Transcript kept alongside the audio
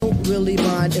really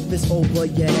mind if it's over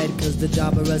your head, cause the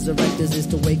job of resurrectors is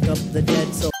to wake up the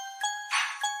dead. So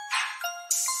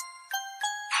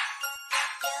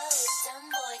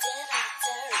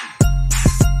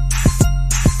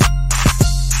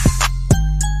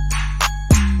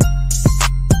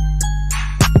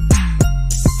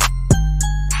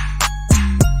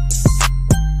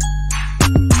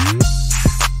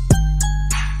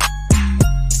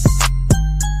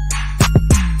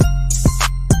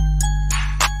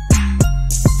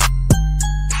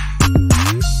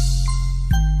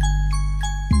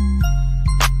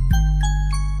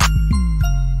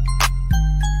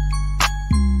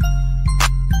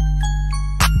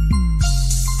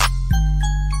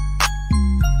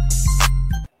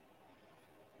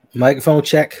Microphone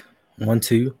check. 1,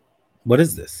 2. What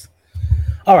is this?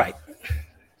 All right.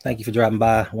 Thank you for dropping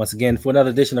by once again for another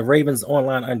edition of Ravens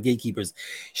Online on Gatekeepers.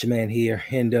 It's your man here,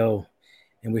 Hendo,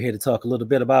 and we're here to talk a little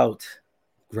bit about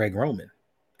Greg Roman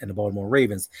and the Baltimore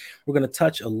Ravens. We're going to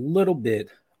touch a little bit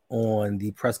on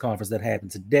the press conference that happened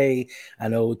today. I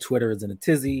know Twitter is in a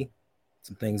tizzy.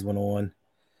 Some things went on.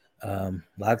 A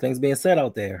lot of things being said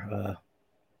out there.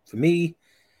 For me,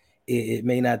 it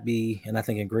may not be, and I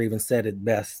think Engraven said it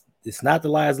best, it's not the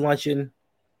Lions luncheon,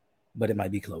 but it might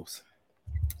be close.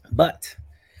 But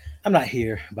I'm not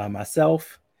here by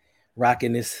myself,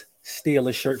 rocking this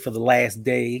Steelers shirt for the last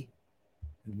day,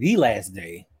 because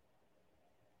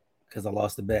I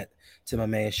lost the bet to my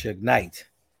man Suge Knight.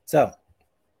 So,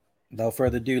 without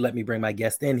further ado, let me bring my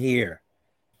guest in here.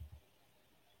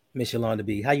 Miss Yolanda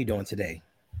B., how you doing today?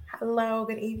 Hello,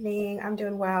 good evening. I'm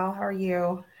doing well. How are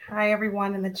you? Hi,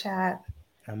 everyone in the chat.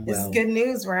 I'm This well. is good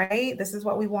news, right? This is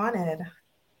what we wanted.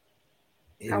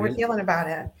 How are we feeling about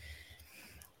it?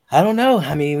 I don't know.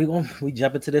 I mean, we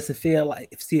jump into this and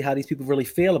see how these people really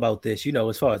feel about this. You know,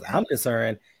 as far as I'm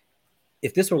concerned,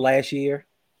 if this were last year,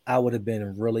 I would have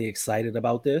been really excited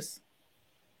about this.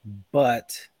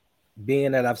 But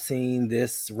being that I've seen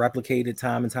this replicated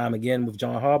time and time again with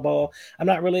John Harbaugh, I'm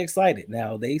not really excited.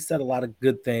 Now, they said a lot of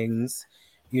good things.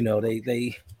 You know,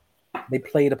 they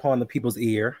played upon the people's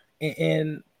ear,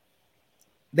 and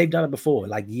they've done it before,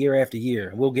 like year after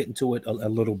year. We'll get into it a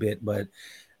little bit, but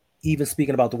even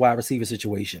speaking about the wide receiver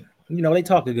situation, you know, they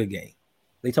talk a good game.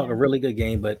 They talk a really good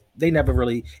game, but it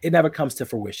never comes to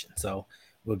fruition. So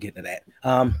we'll get to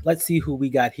that. Let's see who we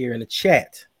got here in the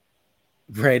chat.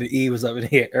 Brandon E was up in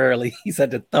here early. He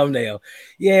said the thumbnail.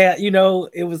 Yeah, you know,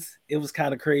 it was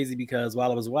kind of crazy because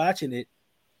while I was watching it,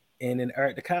 and then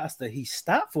Eric DaCosta, he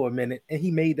stopped for a minute and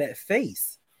he made that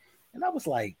face. And I was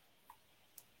like,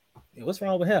 what's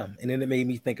wrong with him? And then it made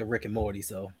me think of Rick and Morty.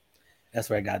 So that's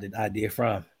where I got the idea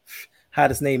from.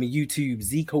 Hottest name in YouTube,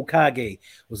 Zeke Hokage.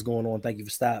 What's going on? Thank you for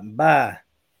stopping by.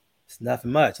 It's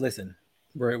nothing much. Listen,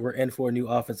 we're in for a new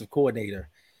offensive coordinator.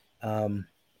 John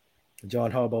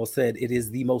Harbaugh said it is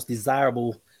the most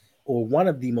desirable, or one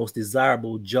of the most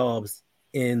desirable jobs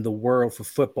in the world for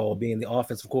football, being the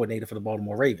offensive coordinator for the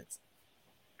Baltimore Ravens.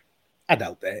 I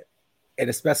doubt that. And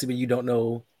especially when you don't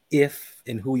know if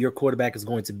and who your quarterback is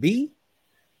going to be.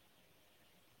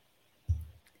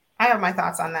 I have my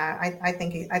thoughts on that. I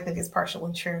think it's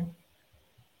partially true.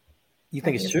 You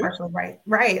think it's true? Partially right.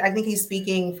 Right. I think he's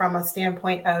speaking from a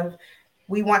standpoint of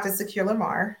we want to secure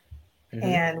Lamar,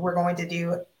 and we're going to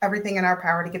do everything in our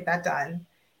power to get that done.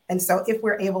 And so if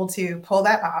we're able to pull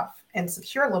that off and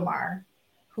secure Lamar,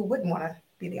 who wouldn't want to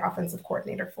be the offensive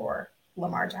coordinator for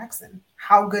Lamar Jackson?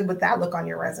 How good would that look on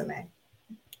your resume?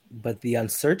 But the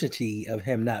uncertainty of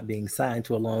him not being signed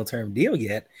to a long-term deal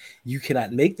yet, you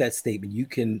cannot make that statement. You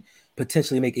can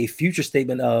potentially make a future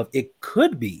statement of it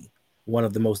could be one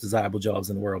of the most desirable jobs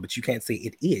in the world, but you can't say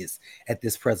it is at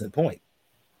this present point.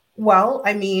 Well,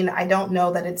 I mean, I don't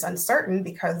know that it's uncertain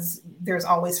because there's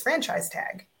always franchise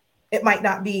tag. It might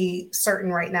not be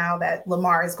certain right now that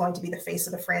Lamar is going to be the face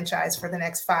of the franchise for the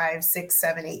next 5, 6,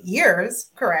 7, 8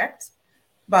 years, correct?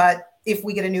 But if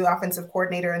we get a new offensive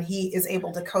coordinator and he is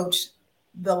able to coach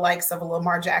the likes of a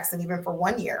Lamar Jackson even for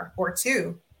 1 year or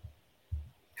 2,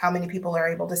 how many people are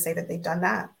able to say that they've done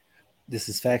that? This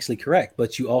is factually correct,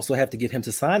 but you also have to get him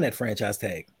to sign that franchise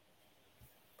tag.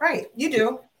 Right, you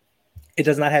do. It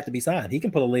does not have to be signed. He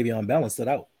can pull a Le'Veon Bell and sit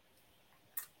out.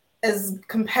 As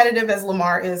competitive as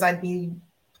Lamar is, I'd be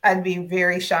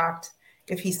very shocked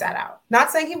if he sat out.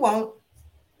 Not saying he won't.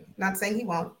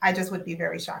 I just would be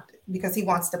very shocked because he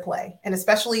wants to play. And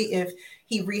especially if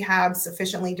he rehabs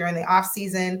sufficiently during the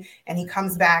offseason and he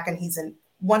comes back and he's in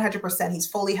 100%, he's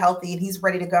fully healthy and he's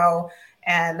ready to go.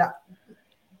 And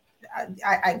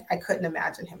I couldn't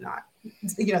imagine him not,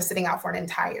 sitting out for an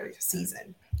entire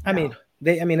season. I mean,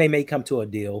 they may come to a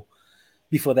deal.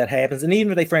 before that happens. And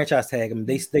even if they franchise tag him,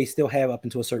 they still have up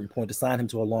until a certain point to sign him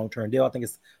to a long-term deal. I think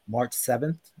it's March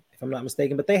 7th, if I'm not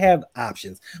mistaken, but they have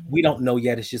options. We don't know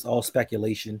yet. It's just all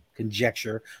speculation,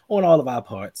 conjecture on all of our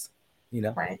parts. You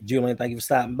know, Right. Julian, thank you for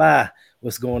stopping by.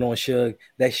 What's going on, Shug?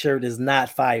 That shirt is not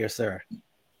fire, sir.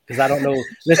 Because I don't know.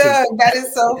 Listen, Shug, that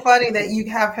is so funny that you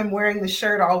have him wearing the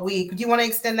shirt all week. Do you want to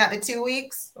extend that to 2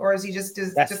 weeks, or is he just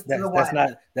the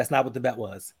one? That's not what the bet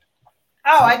was.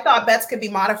 Oh, I thought bets could be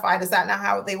modified. Is that not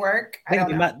how they work? They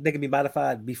can be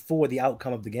modified before the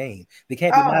outcome of the game. They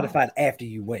can't be modified after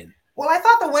you win. Well, I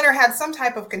thought the winner had some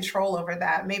type of control over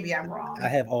that. Maybe I'm wrong. I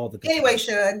have all the control. Anyway,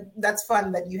 Shug, that's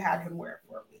fun that you had him wear it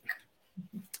for a week.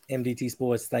 MDT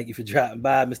Sports, thank you for dropping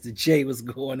by. Mr. J, what's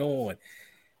going on?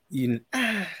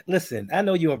 Listen, I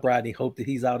know you and Brodney hope that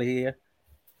he's out of here.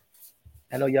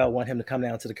 I know y'all want him to come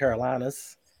down to the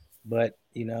Carolinas, but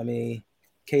you know what I mean?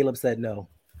 Caleb said no.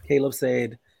 Caleb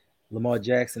said Lamar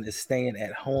Jackson is staying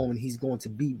at home and he's going to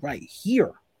be right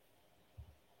here.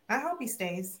 I hope he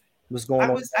stays. What's going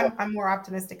on? I'm more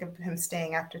optimistic of him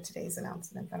staying after today's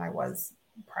announcement than I was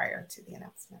prior to the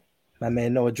announcement. My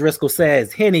man Noah Driscoll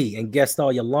says, Henny and guest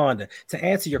star Yolanda, to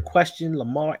answer your question,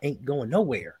 Lamar ain't going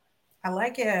nowhere. I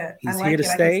like it. He's here to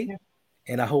stay,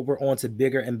 and I hope we're on to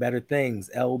bigger and better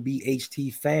things.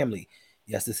 LBHT family.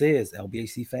 Yes, this is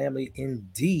LBHT family.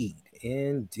 Indeed.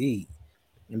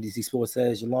 MDC Sports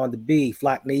says, Yolanda B,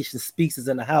 Flock Nation Speaks is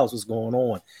in the house. What's going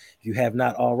on? If you have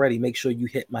not already, make sure you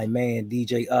hit my man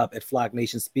DJ up at Flock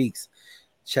Nation Speaks.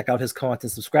 Check out his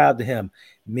content. Subscribe to him.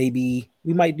 Maybe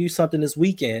we might do something this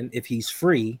weekend if he's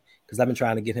free, because I've been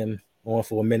trying to get him on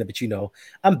for a minute. But, you know,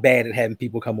 I'm bad at having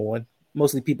people come on.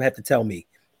 Mostly people have to tell me.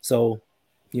 So,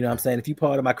 you know what I'm saying? If you're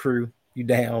part of my crew, you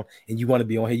down, and you want to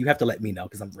be on here, you have to let me know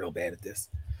because I'm real bad at this.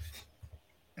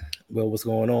 Well, what's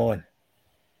going on?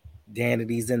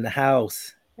 Danity's in the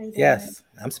house. Yes,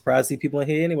 I'm surprised to see people in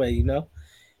here anyway. You know,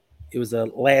 it was a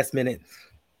last minute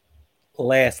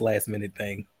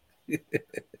thing.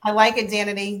 I like it,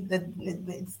 Danity.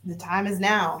 The time is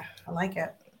now. I like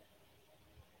it.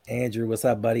 Andrew, what's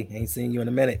up, buddy? Ain't seen you in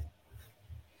a minute.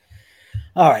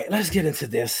 All right, let's get into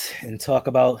this and talk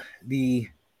about the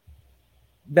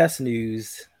best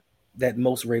news that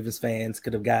most Ravens fans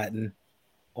could have gotten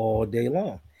all day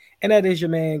long. And that is your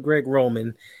man, Greg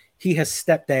Roman. He has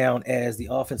stepped down as the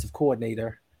offensive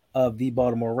coordinator of the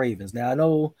Baltimore Ravens. Now, I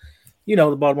know, you know,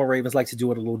 the Baltimore Ravens like to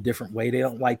do it a little different way. They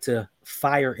don't like to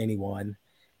fire anyone.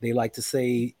 They like to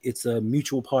say it's a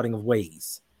mutual parting of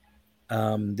ways.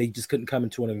 They just couldn't come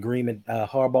into an agreement.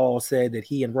 Harbaugh said that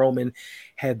he and Roman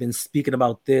have been speaking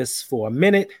about this for a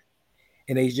minute,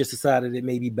 and they just decided it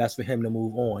may be best for him to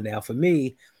move on. Now, for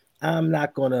me, I'm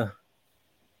not going to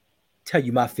tell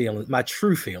you my feelings, my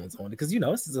true feelings on it, because, you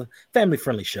know, this is a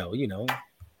family-friendly show. You know,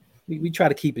 we try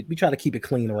to keep it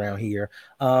clean around here.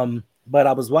 But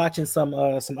I was watching some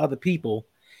other people,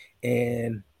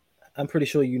 and I'm pretty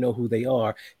sure you know who they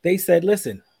are. They said,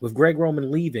 listen, with Greg Roman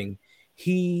leaving,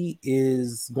 he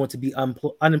is going to be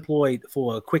unemployed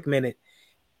for a quick minute,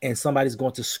 and somebody's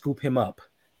going to scoop him up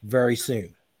very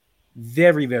soon.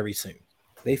 Very, very soon.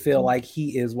 They feel like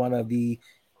he is one of the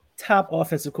top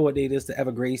offensive coordinators to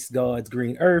ever grace God's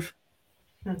green earth,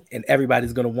 and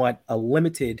everybody's going to want a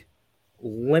limited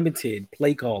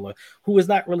play caller who is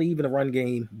not really even a run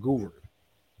game guru.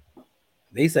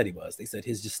 They said he was. They said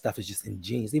his stuff is just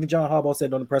ingenious. Even John Harbaugh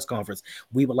said on the press conference,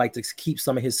 we would like to keep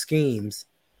some of his schemes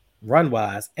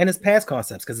run-wise and his pass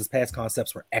concepts, because his pass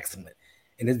concepts were excellent.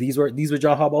 And these were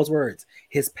John Harbaugh's words.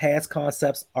 His pass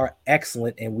concepts are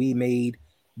excellent, and we may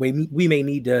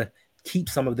need to keep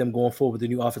some of them going forward with the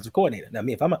new offensive coordinator. Now,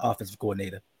 if I'm an offensive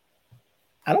coordinator,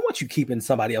 I don't want you keeping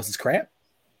somebody else's crap.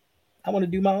 I want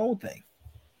to do my own thing.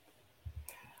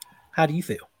 How do you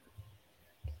feel?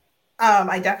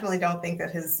 I definitely don't think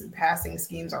that his passing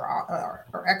schemes are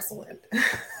excellent.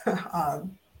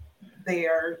 They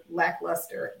are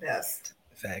lackluster at best.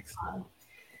 Facts.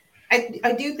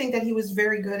 I do think that he was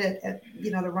very good at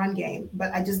the run game,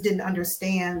 but I just didn't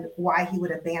understand why he would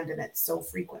abandon it so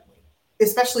frequently,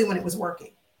 especially when it was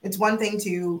working. It's one thing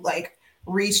to like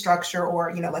restructure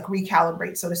or like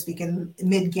recalibrate, so to speak, in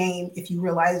mid-game if you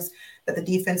realize that the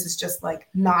defense is just like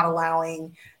not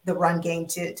allowing the run game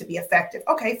to be effective.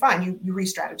 Okay, fine, you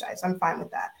re-strategize. I'm fine with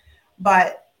that.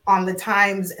 But on the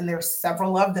times, and there's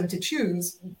several of them to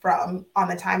choose from, on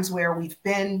the times where we've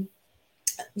been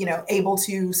able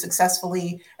to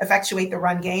successfully effectuate the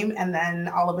run game, and then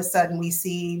all of a sudden we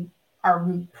see our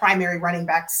primary running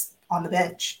backs on the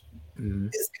bench,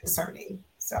 is concerning.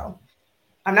 So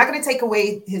I'm not going to take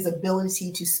away his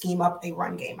ability to scheme up a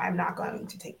run game. I'm not going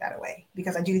to take that away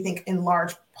because I do think in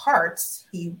large parts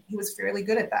he was fairly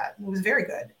good at that. He was very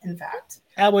good, in fact.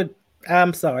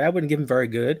 I'm sorry, I wouldn't give him very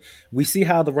good. We see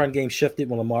how the run game shifted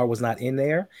when Lamar was not in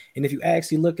there. And if you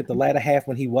actually look at the latter half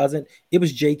when he wasn't, it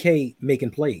was JK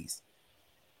making plays.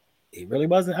 It really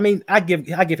wasn't. I mean, I give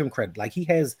him credit. Like he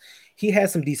has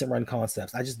some decent run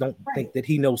concepts. I just don't think that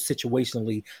he knows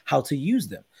situationally how to use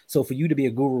them. So for you to be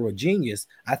a guru or genius,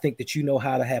 I think that you know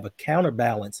how to have a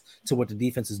counterbalance to what the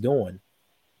defense is doing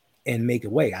and make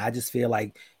it way. I just feel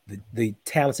like the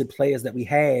talented players that we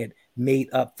had made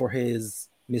up for his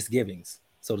misgivings,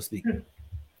 so to speak.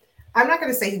 I'm not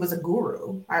going to say he was a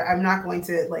guru. I'm not going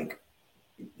to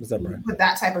What's up, Brian? put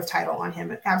that type of title on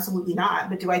him. Absolutely not.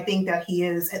 But do I think that he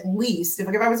is at least, if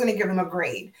I was going to give him a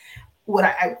grade,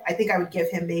 I think I would give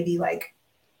him maybe like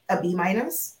a B-.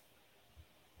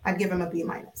 I'd give him a B-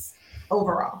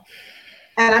 overall.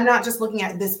 And I'm not just looking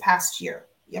at this past year.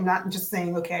 I'm not just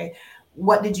saying, okay,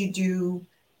 what did you do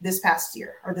this past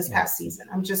year or this past season?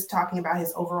 I'm just talking about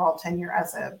his overall tenure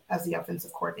as the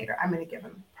offensive coordinator. I'm going to give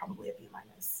him probably a B-.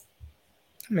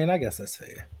 I mean, I guess that's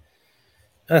fair.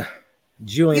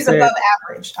 Julian he's above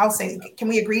average. I'll say, can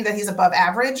we agree that he's above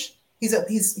average?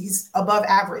 He's above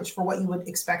average for what you would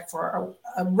expect for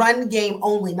a run game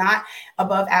only, not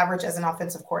above average as an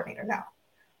offensive coordinator. No,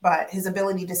 but his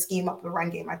ability to scheme up the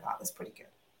run game, I thought was pretty good.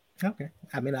 Okay,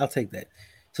 I mean, I'll take that.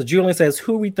 So Julian says,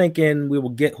 who are we thinking who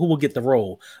will get the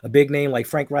role? A big name like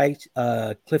Frank Reich,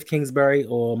 Cliff Kingsbury,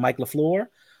 or Mike LaFleur,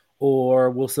 or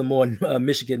will some more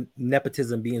Michigan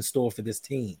nepotism be in store for this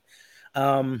team?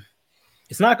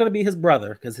 It's not going to be his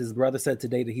brother because his brother said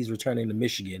today that he's returning to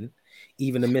Michigan,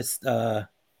 even amidst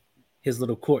his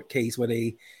little court case where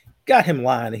they got him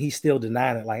lying and he's still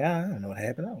denying it. Like, I don't know what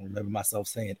happened. I don't remember myself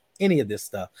saying any of this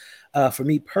stuff. For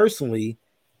me personally,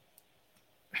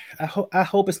 I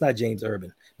hope it's not James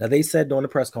Urban. Now, they said during the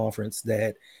press conference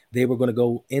that they were going to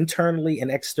go internally and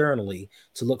externally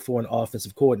to look for an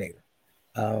offensive coordinator.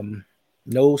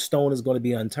 No stone is going to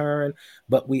be unturned,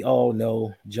 but we all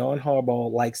know John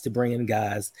Harbaugh likes to bring in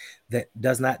guys that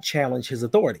does not challenge his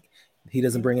authority. He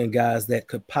doesn't bring in guys that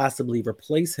could possibly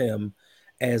replace him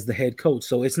as the head coach.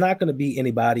 So it's not going to be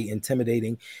anybody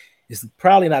intimidating. It's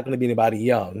probably not going to be anybody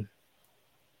young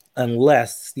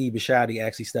unless Steve Bisciotti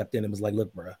actually stepped in and was like,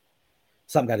 look, bro,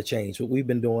 something got to change. What we've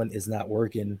been doing is not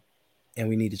working and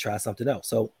we need to try something else.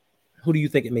 So who do you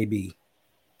think it may be?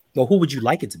 Or who would you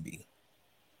like it to be?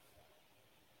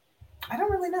 I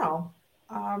don't really know.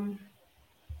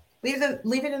 Leave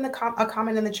it in a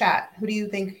comment in the chat. Who do you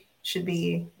think should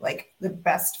be like the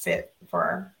best fit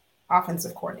for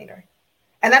offensive coordinator?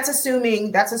 And that's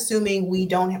assuming we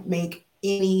don't make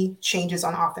any changes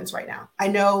on offense right now. I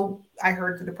know I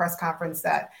heard through the press conference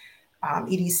that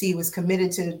EDC was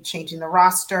committed to changing the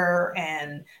roster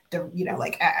and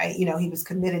he was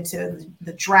committed to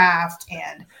the draft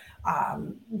and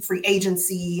free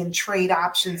agency and trade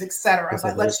options, etc.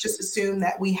 But let's just assume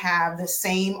that we have the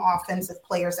same offensive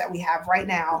players that we have right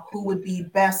now. Who would be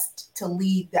best to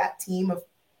lead that team of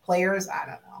players? I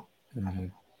don't know. Mm-hmm.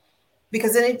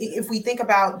 Because then if we think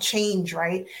about change,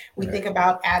 right, we think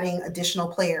about adding additional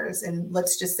players. And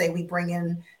let's just say we bring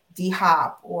in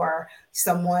D-Hop or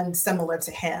someone similar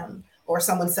to him or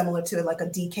someone similar to like a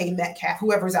DK Metcalf,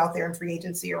 whoever's out there in free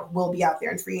agency or will be out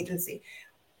there in free agency.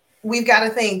 We've got to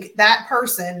think that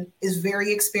person is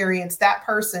very experienced. That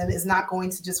person is not going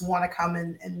to just want to come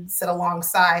and sit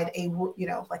alongside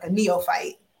like a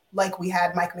neophyte, like we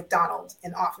had Mike McDonald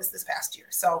in office this past year.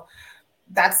 So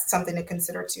that's something to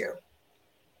consider too.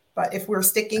 But if we're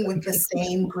sticking with the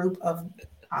same group of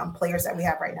players that we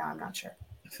have right now, I'm not sure.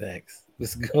 Thanks.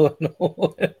 What's going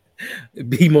on?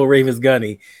 Be more Ravens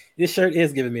Gunny. This shirt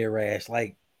is giving me a rash.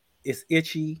 Like, it's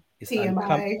itchy. It's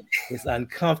it's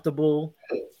uncomfortable.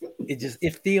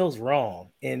 It feels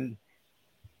wrong. And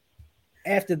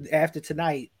after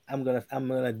tonight, I'm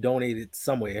gonna donate it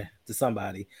somewhere to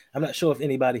somebody. I'm not sure if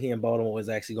anybody here in Baltimore is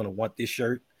actually gonna want this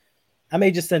shirt. I may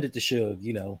just send it to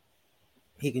Suge,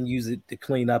 He can use it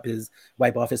to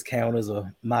wipe off his counters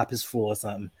or mop his floor or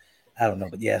something. I don't know,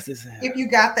 but yes. If you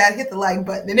got that, hit the like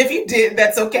button. And if you did,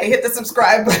 that's okay. Hit the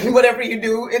subscribe button. Whatever you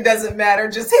do, it doesn't matter.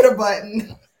 Just hit a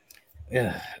button.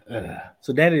 Yeah.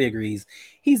 So Danny agrees.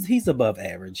 He's above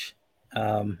average.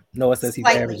 Noah says he's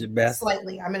average at best.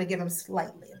 Slightly. I'm going to give him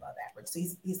slightly above average. So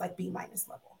he's like B-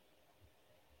 level.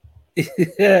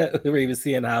 Raven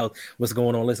C in the house. What's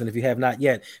going on? Listen, if you have not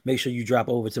yet, make sure you drop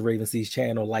over to Raven C's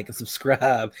channel, like and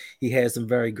subscribe. He has some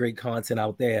very great content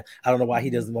out there. I don't know why he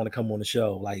doesn't want to come on the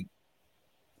show. Like,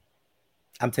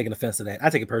 I'm taking offense to that. I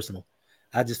take it personal.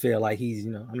 I just feel like he's,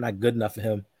 I'm not good enough for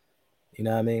him. You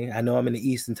know what I mean? I know I'm in the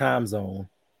Eastern time zone,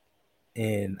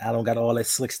 and I don't got all that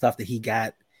slick stuff that he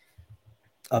got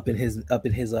up in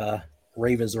his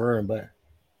Ravens room, but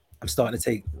I'm starting to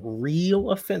take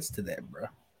real offense to that, bro.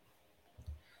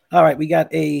 All right, we got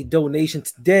a donation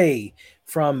today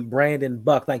from Brandon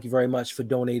Buck. Thank you very much for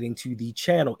donating to the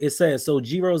channel. It says, so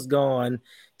Giro's gone.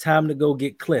 Time to go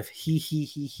get Cliff.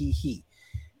 He.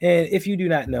 And if you do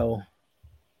not know,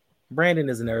 Brandon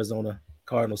is an Arizona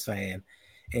Cardinals fan,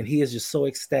 and he is just so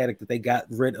ecstatic that they got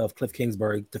rid of Cliff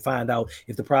Kingsbury to find out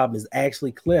if the problem is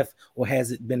actually Cliff or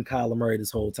has it been Kyler Murray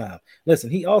this whole time. Listen,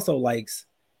 he also likes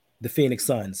the Phoenix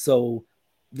Suns, so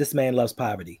this man loves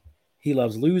poverty. He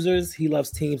loves losers. He loves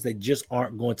teams that just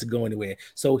aren't going to go anywhere.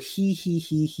 So he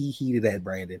to that,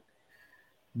 Brandon.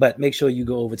 But make sure you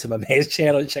go over to my man's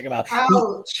channel and check him out.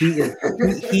 No,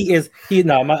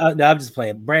 I'm just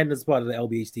playing. Brandon's part of the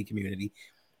LBHT community.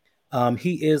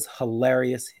 He is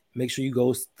hilarious. Make sure you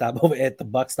go stop over at the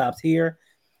Buck Stops Here.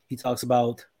 He talks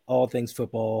about all things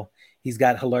football. He's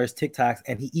got hilarious TikToks,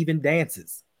 and he even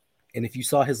dances. And if you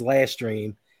saw his last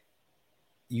stream,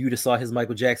 you'd have saw his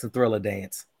Michael Jackson Thriller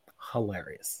dance.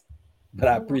 Hilarious. But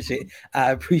I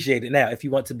appreciate it. Now, if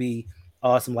you want to be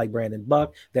awesome like Brandon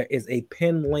Buck, there is a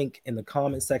pin link in the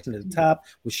comment section at the top,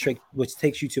 which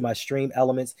takes you to my stream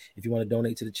elements. If you want to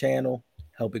donate to the channel,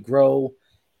 help it grow,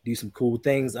 do some cool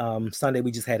things. Sunday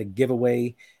we just had a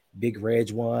giveaway. Big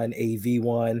Reg won, AV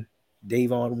won,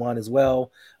 Davon won as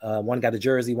well. One got a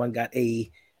jersey, one got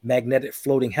a magnetic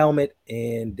floating helmet,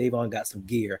 and Davon got some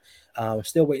gear. I'm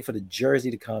still waiting for the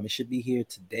jersey to come. It should be here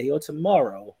today or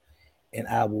tomorrow, and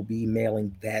I will be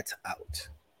mailing that out.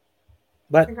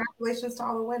 But congratulations to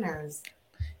all the winners.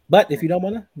 But if you don't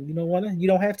want to, you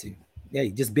don't have to. Yeah,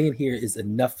 just being here is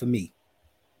enough for me.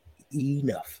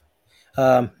 Enough.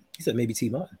 He said maybe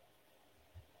T-Martin.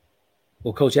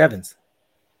 Well, Coach Evans.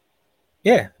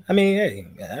 Yeah, I mean, hey,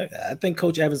 I think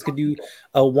Coach Evans could do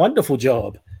a wonderful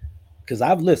job because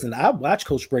I've watched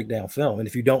Coach break down film. And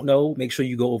if you don't know, make sure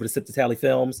you go over to Sip to Tally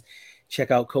Films.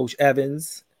 Check out Coach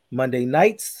Evans Monday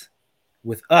nights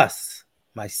with us,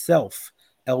 myself,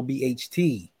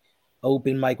 LBHT,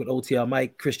 Open Mic with OTL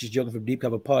Mike, Christian's Joking from Deep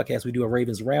Cover Podcast. We do a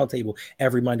Ravens Roundtable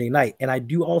every Monday night. And I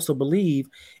do also believe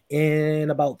in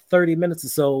about 30 minutes or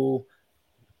so,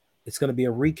 it's going to be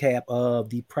a recap of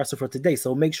the presser for today.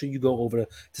 So make sure you go over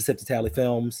to Sip to Tally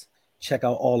Films. Check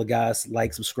out all the guys,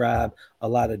 like, subscribe. A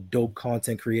lot of dope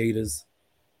content creators.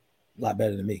 A lot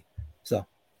better than me. So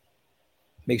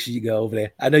make sure you go over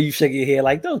there. I know you shake your head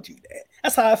like, don't do that.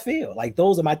 That's how I feel. Like,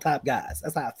 those are my top guys.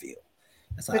 That's how I feel.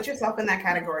 Put yourself in that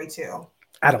category too.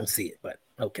 I don't see it, but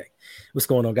okay. What's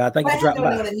going on, God? Thank you for dropping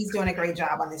by. I know that he's doing a great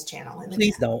job on this channel.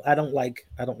 Please don't. I don't like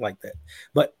that.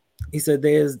 But he said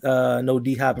there's no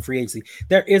D-Hop in free agency.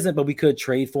 There isn't, but we could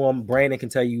trade for him. Brandon can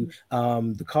tell you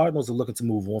the Cardinals are looking to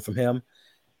move on from him.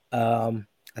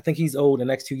 I think he's owed the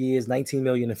next 2 years, $19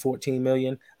 million and $14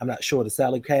 million. I'm not sure the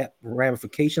salary cap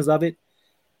ramifications of it,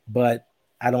 but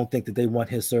I don't think that they want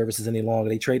his services any longer.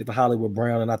 They traded for Hollywood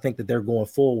Brown, and I think that they're going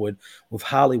forward with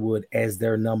Hollywood as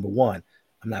their number one.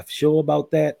 I'm not sure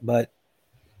about that, but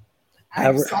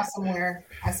I saw somewhere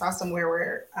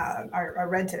where I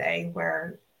read today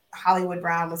where Hollywood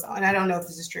Brown was on, and I don't know if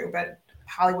this is true, but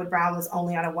Hollywood Brown was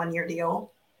only on a 1-year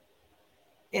deal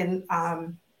in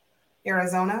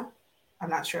Arizona. I'm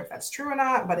not sure if that's true or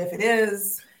not, but if it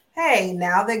is, hey,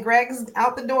 now that Greg's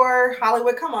out the door,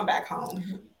 Hollywood, come on back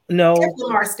home. No,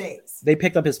 Lamar stays. They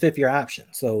picked up his 5th-year option,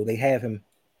 so they have him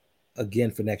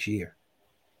again for next year.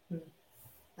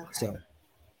 Okay. So,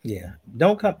 yeah,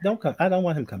 don't come. I don't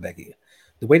want him to come back here.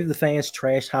 The way that the fans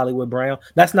trashed Hollywood Brown,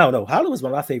 Hollywood's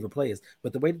one of my favorite players,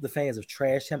 but the way that the fans have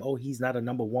trashed him, oh, he's not a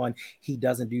number one. He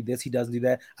doesn't do this. He doesn't do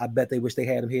that. I bet they wish they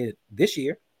had him here this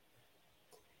year.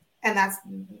 And that's,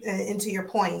 and to your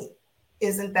point,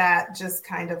 isn't that just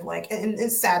kind of like, and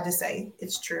it's sad to say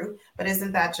it's true, but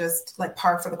isn't that just like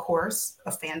par for the course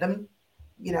of fandom?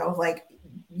 You know, like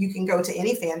you can go to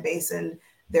any fan base and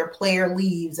their player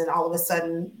leaves and all of a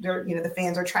sudden the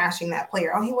fans are trashing that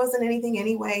player. Oh, he wasn't anything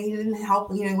anyway. He didn't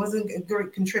help, he wasn't a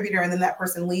great contributor. And then that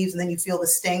person leaves and then you feel the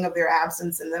sting of their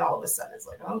absence. And then all of a sudden it's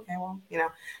like, okay, well,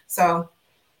 so,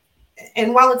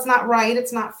 and while it's not right,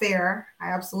 it's not fair.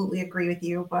 I absolutely agree with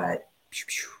you, but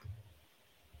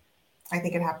I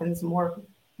think it happens more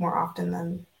often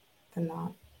than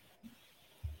not.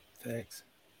 Facts.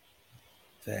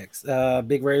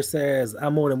 Big Ray says,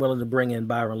 I'm more than willing to bring in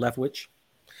Byron Leftwich.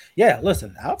 Yeah,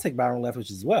 listen, I'll take Byron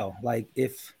Leftwich as well. Like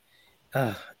if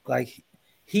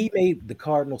he made the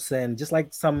Cardinals send, just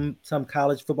like some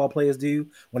college football players do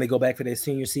when they go back for their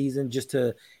senior season, just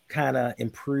to kind of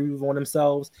improve on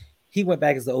themselves. he went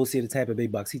back as the OC of the Tampa Bay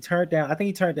Bucks. I think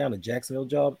he turned down the Jacksonville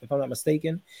job, if I'm not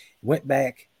mistaken. Went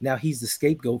back. Now he's the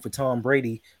scapegoat for Tom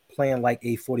Brady playing like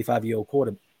a 45-year-old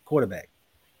quarterback.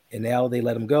 And now they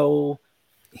let him go.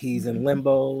 He's in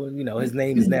limbo. You know, his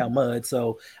name is now Mud.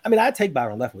 So, I mean, I take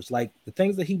Byron Leftwich. Like the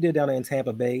things that he did down there in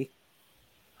Tampa Bay,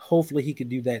 hopefully he could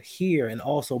do that here and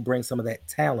also bring some of that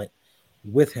talent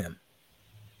with him.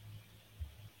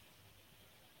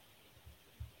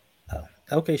 Oh,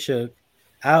 okay, Suge.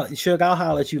 I'll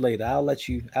holler at you later. I'll let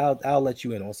you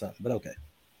in on something, but okay.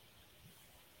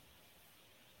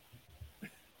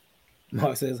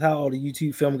 Mark says, how old are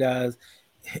YouTube film guys?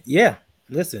 Yeah,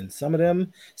 listen, some of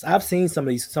them. So I've seen some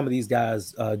of these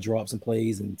guys draw up some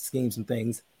plays and scheme some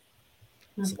things.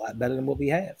 It's a lot better than what we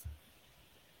have.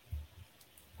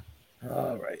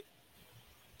 All right.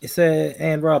 It said,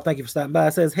 and Rob, thank you for stopping by.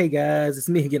 It says, hey guys, it's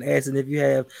me again asking if you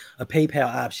have a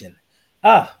PayPal option.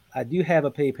 I do have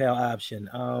a PayPal option.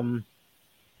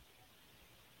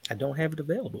 I don't have it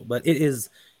available, but it is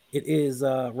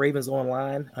Ravens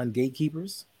Online on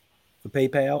Gatekeepers for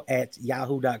PayPal at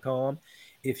yahoo.com.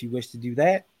 If you wish to do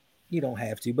that, you don't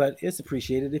have to, but it's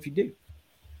appreciated if you do.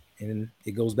 And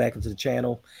it goes back into the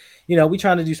channel. You know, we're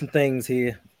trying to do some things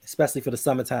here, especially for the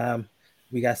summertime.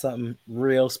 We got something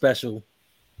real special,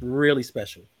 really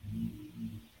special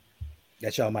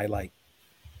that y'all might like.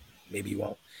 Maybe you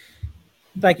won't.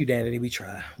 Thank you, Danny. We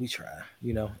try.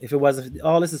 You know, if it wasn't,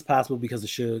 all this is possible because of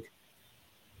Suge.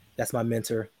 That's my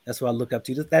mentor. That's who I look up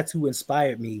to. That's who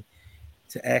inspired me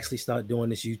to actually start doing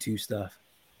this YouTube stuff.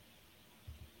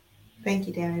 Thank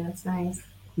you, Danny. That's nice.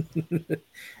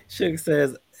 Suge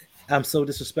says, I'm so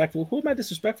disrespectful. Who am I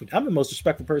disrespectful? I'm the most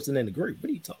respectful person in the group. What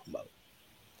are you talking about?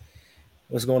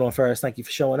 What's going on, Ferris? Thank you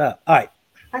for showing up. All right.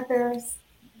 Hi, Ferris.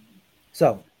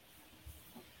 So,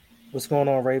 what's going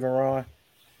on, Raven Ron?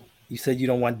 You said you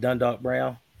don't want Dundalk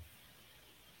Brown.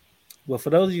 Well, for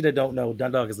those of you that don't know,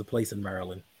 Dundalk is a place in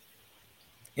Maryland,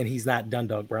 and he's not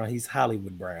Dundalk Brown. He's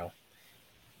Hollywood Brown.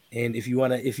 And if you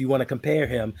wanna compare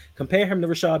him to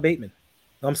Rashad Bateman.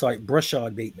 I'm sorry,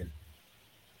 Brashad Bateman,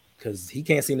 because he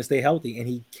can't seem to stay healthy and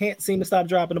he can't seem to stop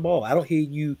dropping the ball. I don't hear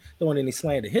you throwing any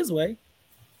slander his way,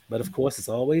 but of course, it's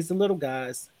always the little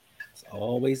guys. It's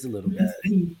always the little guys.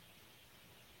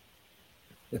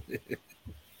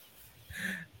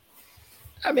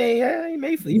 I mean, yeah, he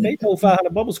may throw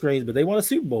 500 bubble screens, but they won a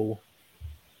Super Bowl.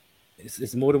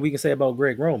 It's more than we can say about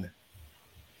Greg Roman.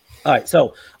 All right,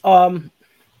 so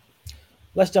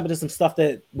let's jump into some stuff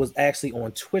that was actually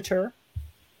on Twitter.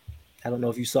 I don't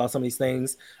know if you saw some of these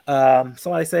things.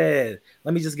 Somebody said,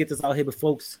 let me just get this out here, but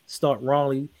folks start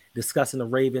wrongly discussing the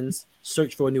Ravens'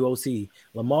 search for a new OC.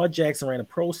 Lamar Jackson ran a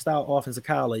pro-style offense in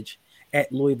college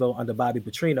at Louisville under Bobby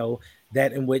Petrino,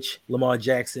 that in which Lamar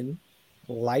Jackson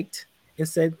liked and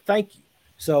said thank you.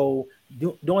 So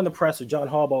during the presser, John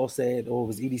Harbaugh said, or it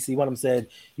was EDC, one of them said,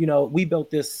 you know, we built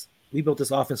this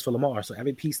offense for Lamar. So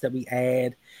every piece that we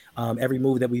add, every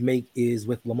move that we make is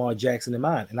with Lamar Jackson in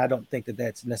mind. And I don't think that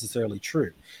that's necessarily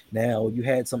true. Now, you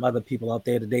had some other people out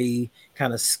there today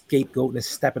kind of scapegoating and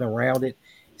stepping around it,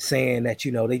 saying that,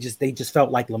 you know, they just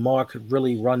felt like Lamar could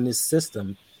really run this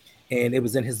system and it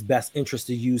was in his best interest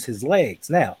to use his legs.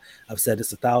 Now, I've said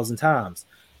this 1,000 times.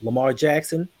 Lamar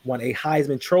Jackson won a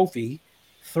Heisman Trophy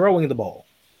throwing the ball.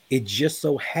 It just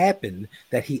so happened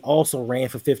that he also ran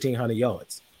for 1,500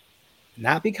 yards.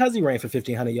 Not because he ran for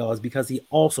 1,500 yards, because he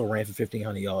also ran for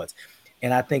 1,500 yards.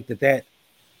 And I think that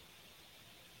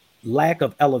lack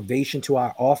of elevation to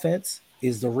our offense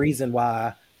is the reason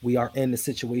why we are in the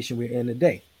situation we're in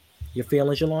today. Your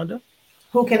feelings, Yolanda?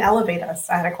 Who can elevate us?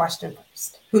 I had a question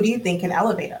first. Who do you think can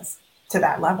elevate us to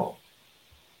that level?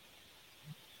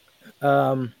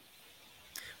 Well,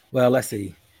 let's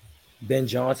see. Ben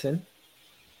Johnson.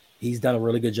 He's done a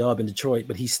really good job in Detroit,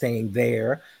 but he's staying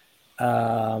there.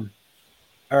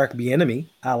 Eric Bieniemy,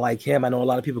 I like him. I know a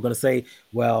lot of people are going to say,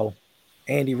 well,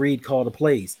 Andy Reid called the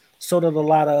plays. So did a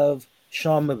lot of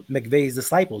Sean McVay's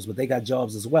disciples, but they got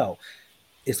jobs as well.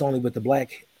 It's only with the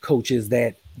black coaches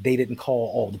that they didn't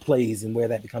call all the plays and where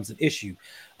that becomes an issue.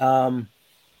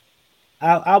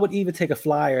 I would even take a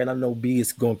flyer, and I know B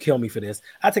is going to kill me for this.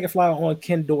 I'd take a flyer on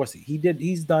Ken Dorsey.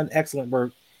 He's done excellent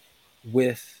work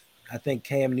with, I think,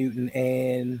 Cam Newton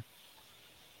and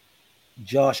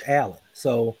Josh Allen.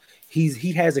 So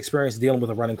he has experience dealing with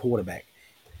a running quarterback.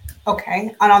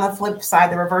 Okay. And on the flip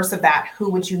side, the reverse of that, who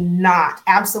would you not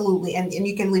absolutely, and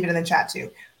you can leave it in the chat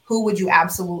too, who would you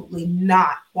absolutely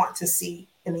not want to see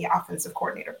in the offensive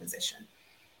coordinator position?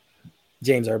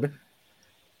 James Urban.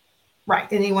 Right.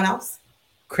 Anyone else?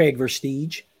 Craig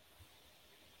Versteege.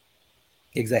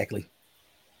 Exactly.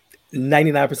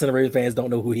 99% of Ravens fans don't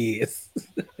know who he is.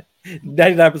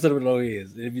 99% of it know he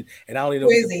is. And I only know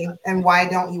Who is he, and why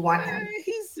don't you want him?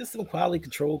 he's just some quality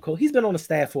control coach. He's been on the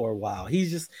staff for a while.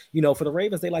 He's just, for the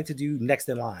Ravens, they like to do next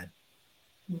in line.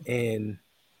 And,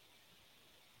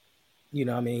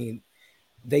 I mean,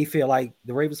 the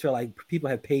Ravens feel like people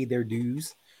have paid their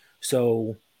dues.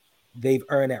 So they've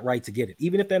earned that right to get it,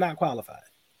 even if they're not qualified.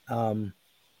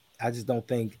 I just don't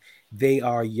think they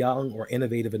are young or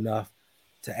innovative enough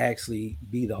to actually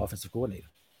be the offensive coordinator.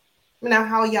 Now,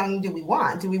 how young do we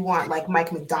want? Do we want like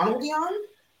Mike McDonald young?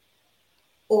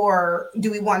 Or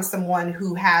do we want someone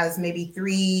who has maybe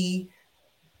 3-5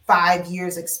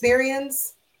 years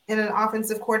experience in an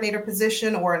offensive coordinator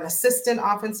position or an assistant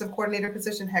offensive coordinator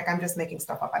position? Heck, I'm just making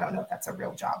stuff up. I don't know if that's a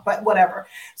real job, but whatever.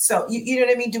 So you know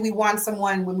what I mean? Do we want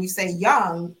someone, when we say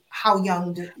young, how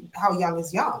young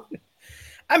is young?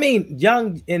 I mean,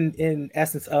 young in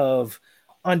essence of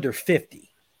under 50.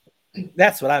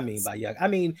 That's what I mean by young. I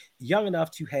mean, young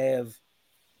enough to have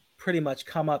pretty much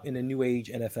come up in the new age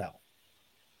NFL.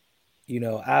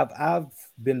 I've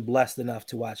been blessed enough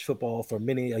to watch football for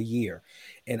many a year,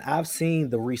 and I've seen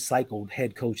the recycled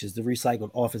head coaches, the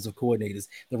recycled offensive coordinators,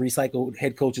 the recycled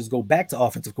head coaches go back to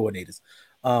offensive coordinators.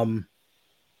 I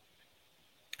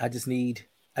just need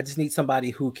somebody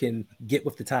who can get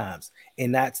with the times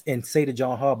and say to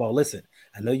John Harbaugh, listen,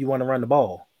 I know you want to run the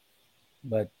ball,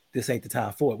 but this ain't the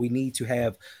time for it. We need to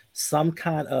have some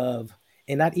kind of,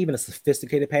 and not even a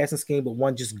sophisticated passing scheme, but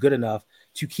one just good enough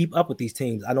to keep up with these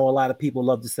teams. I know a lot of people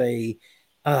love to say,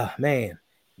 man,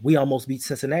 we almost beat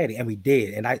Cincinnati, and we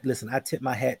did. And I tip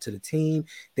my hat to the team.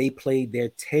 They played their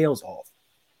tails off.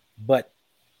 But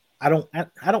I don't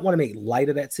want to make light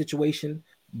of that situation,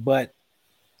 but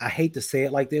I hate to say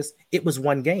it like this. It was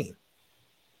one game.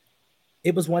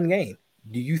 It was one game.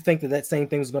 Do you think that same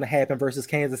thing was going to happen versus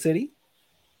Kansas City?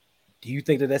 Do you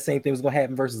think that same thing was going to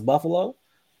happen versus Buffalo?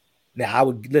 Now, I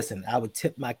would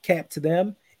tip my cap to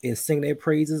them and sing their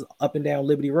praises up and down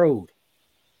Liberty Road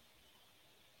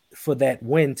for that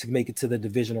win to make it to the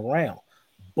divisional round.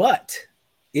 But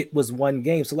it was one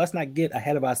game. So let's not get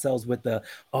ahead of ourselves with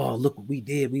look what we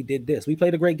did. We did this. We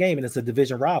played a great game, and it's a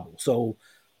division rival. So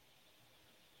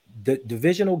the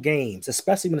divisional games,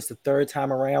 especially when it's the third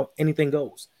time around, anything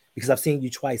goes. Because I've seen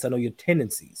you twice. I know your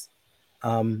tendencies.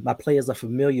 My players are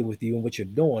familiar with you and what you're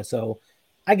doing. So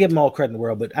I give them all credit in the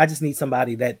world, but I just need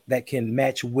somebody that can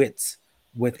match wits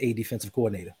with a defensive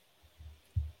coordinator.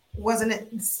 Wasn't it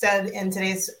said in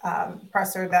today's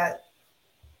presser that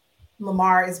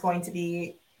Lamar is going to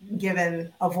be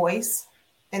given a voice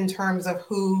in terms of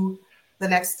who the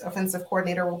next offensive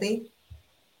coordinator will be?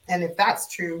 And if that's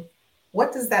true,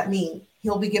 what does that mean?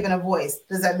 He'll be given a voice.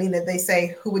 Does that mean that they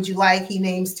say, who would you like? He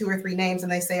names 2 or 3 names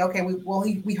and they say, okay,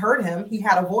 we heard him. He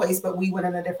had a voice, but we went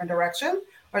in a different direction.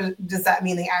 Or does that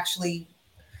mean they actually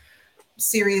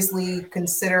seriously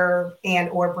consider and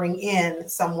or bring in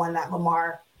someone that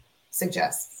Lamar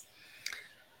suggests?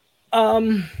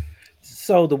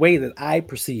 So the way that I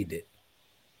perceived it,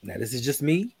 now this is just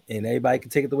me, and everybody can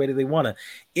take it the way that they want to.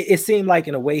 It seemed like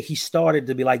in a way he started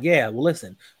to be like, yeah, well,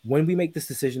 listen, when we make this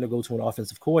decision to go to an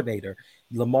offensive coordinator,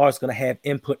 Lamar's going to have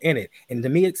input in it. And to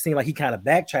me, it seemed like he kind of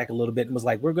backtracked a little bit and was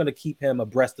like, we're going to keep him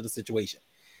abreast of the situation.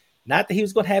 Not that he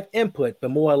was going to have input,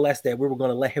 but more or less that we were going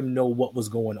to let him know what was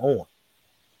going on.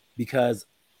 Because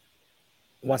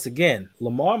once again,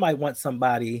 Lamar might want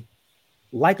somebody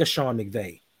like a Sean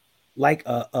McVay, like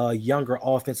a younger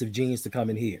offensive genius to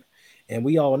come in here. And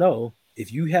we all know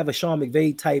if you have a Sean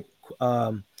McVay type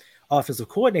offensive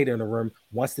coordinator in the room,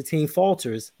 once the team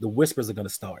falters, the whispers are going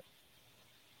to start.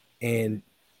 And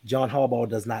John Harbaugh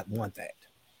does not want that.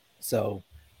 So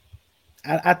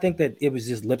I think that it was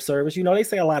just lip service. They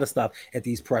say a lot of stuff at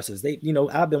these pressers.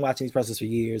 I've been watching these pressers for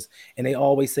years, and they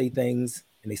always say things,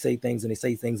 and they say things, and they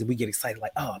say things, and we get excited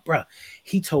like, oh, bro,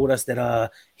 he told us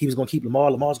that he was going to keep Lamar.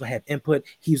 Lamar's going to have input.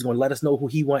 He was going to let us know who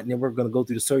he wants, and then we're going to go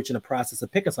through the search and the process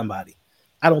of picking somebody.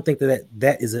 I don't think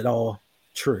that is at all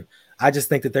true. I just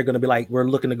think that they're going to be like, we're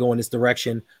looking to go in this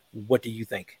direction. What do you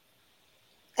think?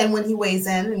 And when he weighs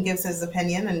in and gives his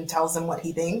opinion and tells them what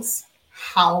he thinks,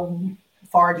 how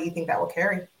far do you think that will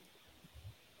carry?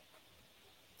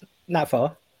 Not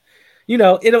far.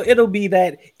 It'll be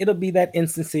that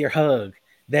insincere hug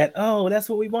that, oh, that's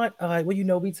what we want. All right,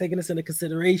 well, we taking this into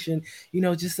consideration.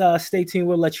 Just stay tuned.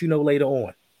 We'll let you know later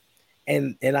on.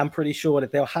 And I'm pretty sure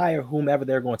that they'll hire whomever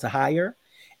they're going to hire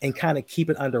and kind of keep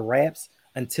it under wraps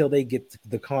until they get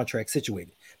the contract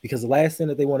situated. Because the last thing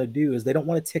that they want to do is they don't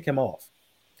want to tick him off.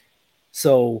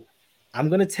 So I'm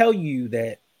going to tell you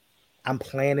that I'm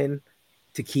planning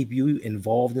to keep you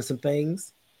involved in some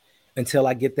things until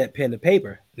I get that pen to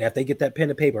paper. Now, if they get that pen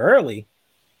to paper early,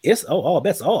 it's all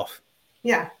bets off.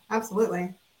 Yeah,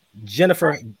 Absolutely.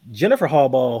 Jennifer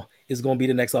Harbaugh is going to be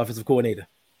the next offensive coordinator.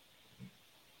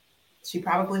 She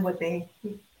probably would be.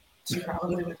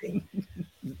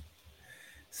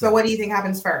 So what do you think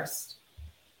happens first?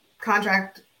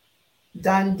 Contract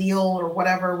done, deal, or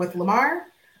whatever with Lamar,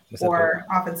 or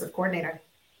offensive coordinator?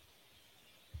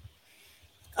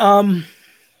 I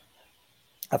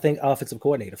think offensive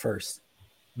coordinator first.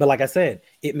 But like I said,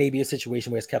 it may be a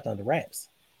situation where it's kept under wraps.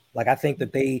 Like I think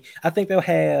they'll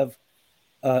have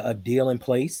a deal in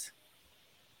place,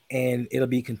 and it'll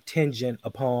be contingent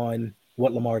upon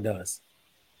what Lamar does.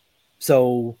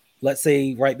 So let's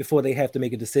say right before they have to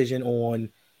make a decision on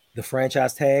the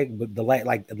franchise tag, but the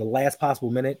last possible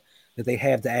minute that they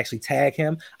have to actually tag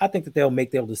him, I think that they'll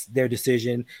make their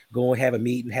decision, go and have a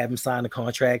meeting, have him sign the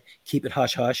contract, keep it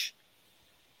hush hush,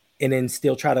 and then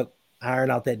still try to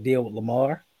iron out that deal with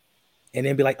Lamar, and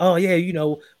then be like, oh yeah,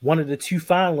 one of the two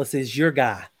finalists is your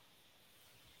guy.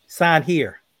 Sign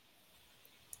here.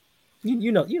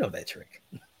 You know that trick.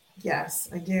 Yes,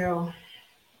 I do.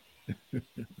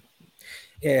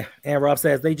 Yeah, and Rob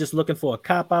says they just looking for a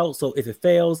cop out. So if it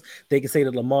fails, they can say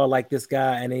that Lamar liked this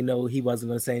guy, and they know he wasn't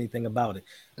going to say anything about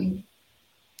it.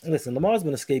 Listen, Lamar's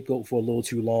been a scapegoat for a little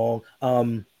too long.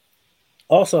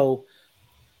 Also,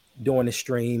 during the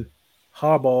stream,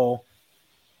 Harbaugh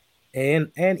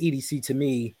and EDC, to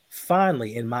me,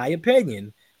 finally, in my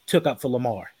opinion, took up for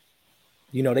Lamar.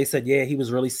 They said, yeah, he was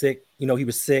really sick. He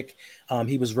was sick.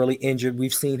 He was really injured.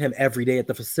 We've seen him every day at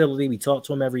the facility. We talked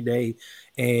to him every day.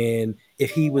 And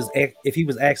if he was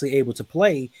actually able to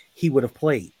play, he would have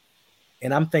played.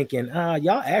 And I'm thinking,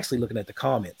 y'all actually looking at the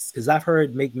comments, because I've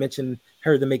heard them make mention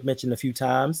a few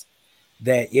times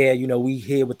that, yeah, we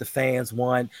hear what the fans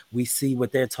want. We see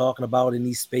what they're talking about in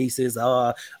these spaces.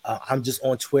 I'm just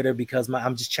on Twitter because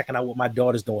I'm just checking out what my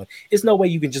daughter's doing. It's no way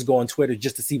you can just go on Twitter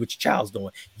just to see what your child's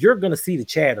doing. You're going to see the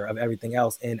chatter of everything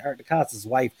else. And Eric DeCosta's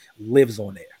wife lives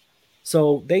on there.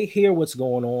 So they hear what's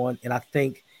going on. And I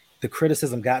think the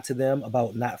criticism got to them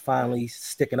about not finally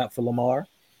sticking up for Lamar.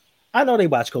 I know they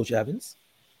watch Coach Evans.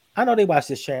 I know they watch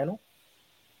this channel.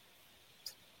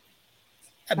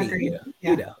 I mean,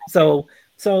 so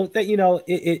that,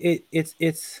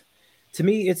 it's to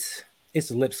me,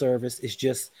 it's lip service. It's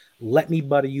just, let me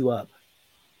butter you up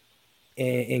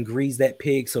and grease that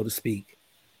pig, so to speak,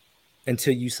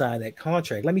 until you sign that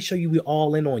contract. Let me show you we're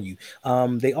all in on you.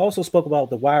 They also spoke about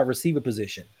the wide receiver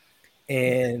position.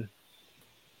 And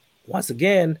once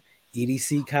again,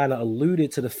 EDC kind of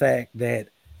alluded to the fact that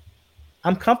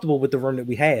I'm comfortable with the run that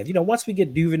we have. Once we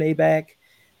get Duvernay back,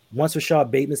 once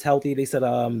Rashad Bateman's healthy, they said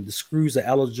the screws are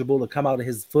eligible to come out of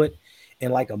his foot in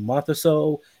like a month or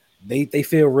so. They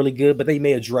feel really good, but they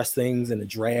may address things in the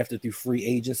draft or through free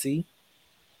agency.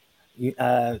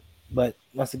 But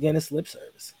once again, it's lip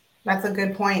service. That's a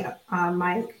good point,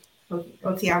 Mike.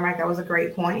 OTR Mike, that was a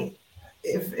great point.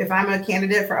 If I'm a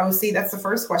candidate for OC, that's the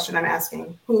first question I'm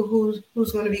asking. Who's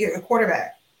going to be a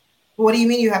quarterback? What do you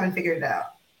mean you haven't figured it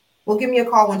out? Well, give me a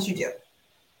call once you do.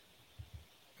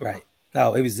 Right.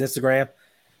 Oh, it was Instagram?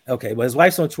 Okay, well, his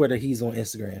wife's on Twitter. He's on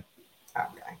Instagram.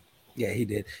 Okay. Yeah, he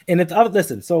did. And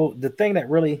listen, so the thing that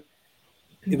really,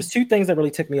 it was two things that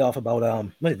really ticked me off about,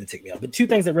 what didn't tick me off, but two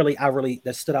things that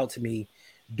that stood out to me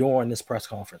during this press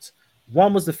conference.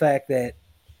 One was the fact that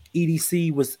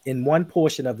EDC was in one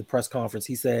portion of the press conference.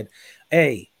 He said,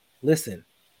 hey, listen,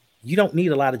 you don't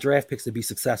need a lot of draft picks to be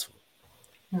successful.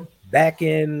 Back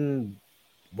in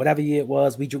whatever year it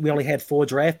was, we only had 4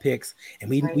 draft picks, and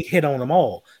we hit on them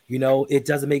all. It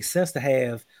doesn't make sense to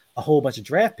have a whole bunch of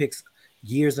draft picks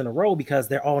years in a row because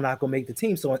they're all not going to make the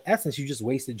team. So in essence, you just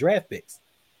wasted draft picks.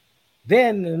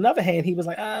 Then on the other hand, he was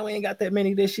like, we ain't got that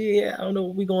many this year. I don't know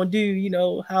what we're going to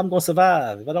do. How I'm going to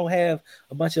survive. If I don't have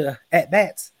a bunch of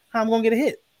at-bats, how I'm going to get a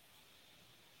hit?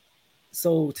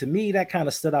 So to me, that kind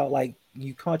of stood out like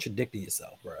you contradicted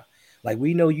yourself, bro. Like,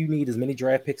 we know you need as many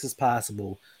draft picks as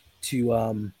possible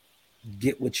to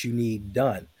get what you need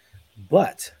done.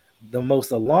 But the most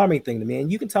alarming thing to me,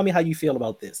 and you can tell me how you feel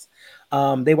about this,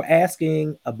 they were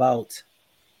asking about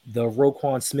the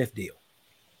Roquan Smith deal.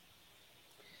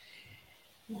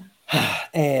 Yeah.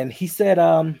 And he said,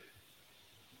 yeah,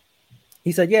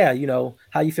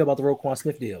 how you feel about the Roquan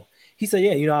Smith deal? He said,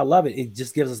 yeah, I love it. It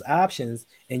just gives us options,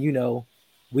 and,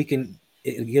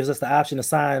 it gives us the option to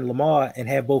sign Lamar and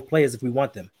have both players if we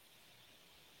want them.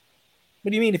 What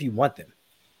do you mean if you want them?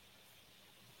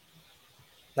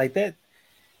 Like that?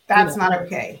 That's not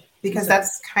okay, because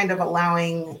that's kind of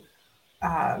allowing,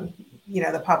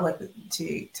 the public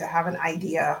to have an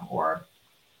idea or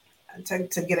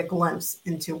to get a glimpse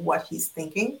into what he's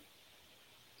thinking.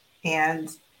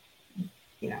 And,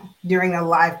 during a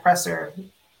live presser,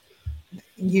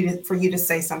 for you to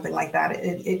say something like that,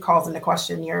 it calls into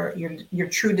question your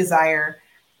true desire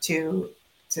to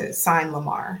sign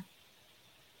Lamar.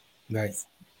 Right.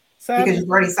 Because you've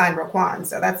already signed Roquan,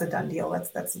 so that's a done deal.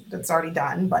 That's already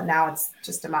done. But now it's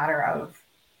just a matter of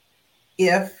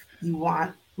if you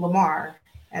want Lamar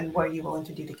and what are you willing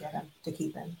to do to get him, to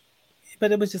keep him.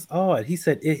 But it was just odd. He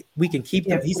said we can keep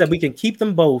them. He said we can keep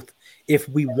them both if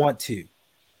we want to.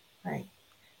 Right.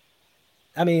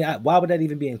 I mean, why would that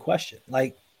even be in question?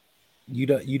 Like, you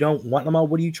don't want Lamar.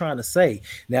 What are you trying to say?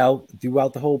 Now,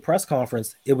 throughout the whole press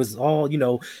conference, it was all,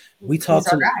 we talked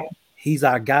to. He's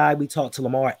our guy. We talk to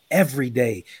Lamar every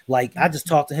day. Like, I just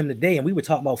talked to him today, and we were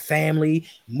talking about family,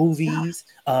 movies,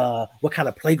 what kind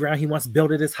of playground he wants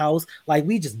built at his house. Like,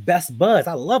 we just best buds.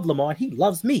 I love Lamar, and he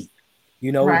loves me.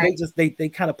 Right. They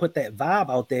kind of put that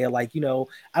vibe out there. Like,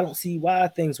 I don't see why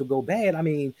things would go bad. I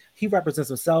mean, he represents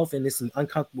himself, and there's some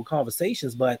uncomfortable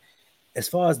conversations. But as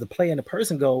far as the player and the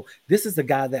person go, this is the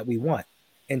guy that we want.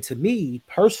 And to me,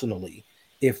 personally,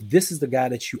 if this is the guy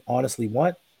that you honestly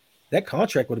want, that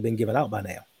contract would have been given out by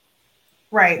now.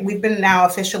 Right. We've been now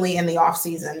officially in the off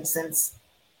season since.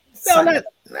 No, not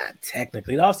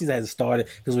technically. The offseason hasn't started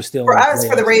because we're still. For us,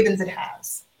 for the Ravens, it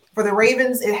has. For the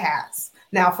Ravens, it has.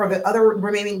 Now, for the other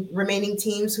remaining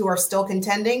teams who are still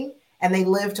contending and they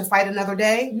live to fight another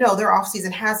day, no, their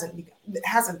offseason hasn't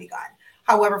begun.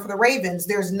 However, for the Ravens,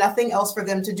 there's nothing else for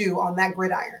them to do on that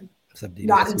gridiron.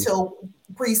 Not until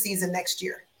preseason next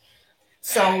year.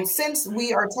 So since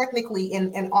we are technically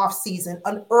in an off-season,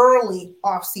 an early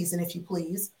off-season, if you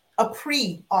please, a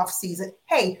pre-off-season,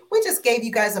 hey, we just gave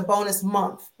you guys a bonus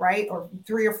month, right? Or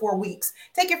 3 or 4 weeks.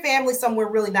 Take your family somewhere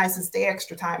really nice and stay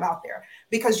extra time out there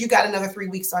because you got another 3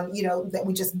 weeks on, that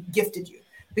we just gifted you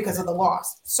because of the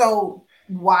loss. So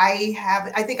why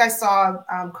I think I saw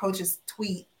Coach's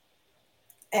tweet,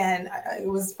 and it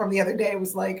was from the other day. It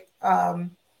was like,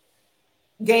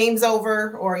 game's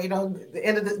over, or the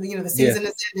end of the season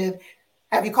has ended.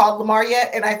 Have you called Lamar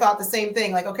yet? And I thought the same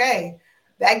thing. Like, okay,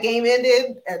 that game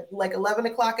ended at like 11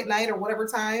 o'clock at night or whatever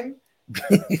time.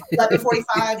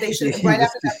 11:45. They should right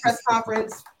after that press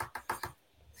conference,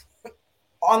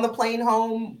 on the plane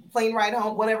ride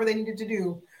home, whatever they needed to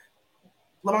do.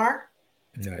 Lamar,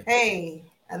 right. Hey,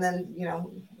 and then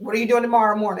what are you doing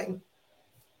tomorrow morning?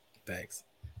 Thanks.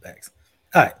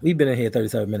 All right, we've been in here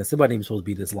 37 minutes. It wasn't even supposed to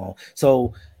be this long.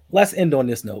 So let's end on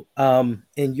this note.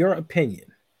 In your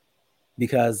opinion,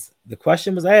 because the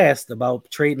question was asked about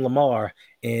trading Lamar,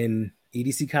 and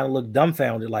EDC kind of looked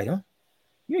dumbfounded, like, huh?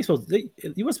 You weren't supposed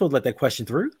to let that question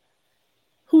through.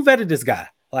 Who vetted this guy?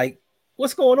 Like,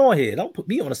 what's going on here? Don't put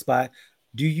me on the spot.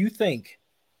 Do you think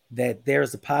that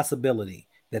there's a possibility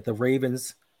that the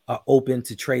Ravens are open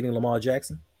to trading Lamar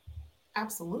Jackson?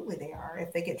 Absolutely, they are.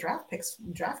 If they get draft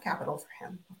capital for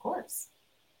him, of course.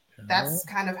 That's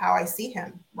kind of how I see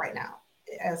him right now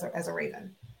as a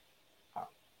Raven.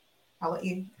 I'll let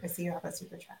you. I see you have a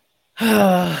super chat.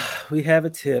 We have a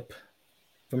tip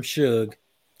from Shug.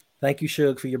 Thank you,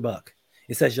 Shug, for your buck.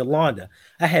 It says, Yolanda,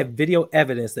 I have video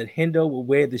evidence that Hendo will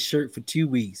wear the shirt for 2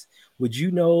 weeks. Would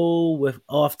you know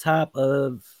off top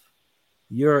of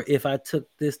if I took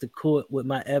this to court, would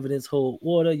my evidence hold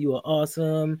water? You are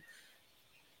awesome.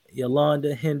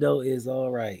 Yolanda, Hendo is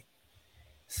all right.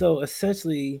 So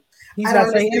essentially, he's not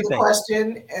saying anything. I don't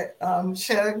understand the question,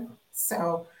 Shug.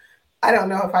 So I don't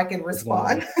know if I can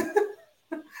respond.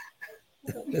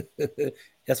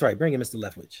 That's right. Bring in Mr.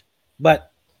 Leftwich.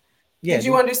 But yeah. Did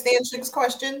you understand Shug's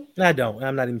question? I don't.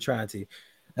 I'm not even trying to.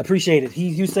 I appreciate it.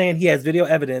 He's saying he has video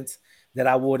evidence that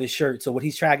I wore this shirt. So what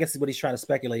he's trying to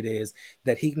speculate is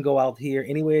that he can go out here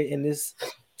anywhere in this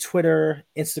Twitter,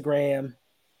 Instagram,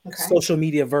 social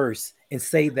media verse and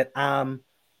say that I'm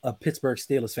a Pittsburgh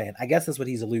Steelers fan. I guess that's what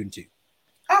he's alluding to.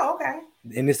 Oh, okay.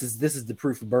 And this is the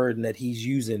proof of burden that he's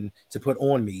using to put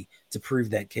on me to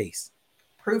prove that case.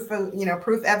 Proof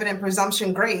evident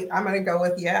presumption. Great. I'm going to go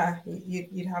with,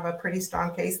 you'd have a pretty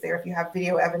strong case there if you have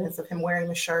video evidence of him wearing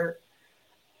the shirt.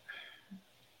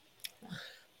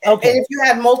 Okay. And if you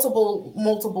had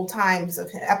multiple times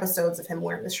of episodes of him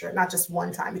wearing the shirt, not just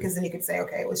one time, because then you could say,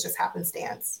 okay, it was just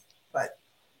happenstance. But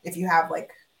if you have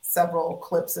like several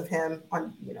clips of him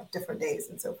on different days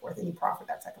and so forth, and you proffer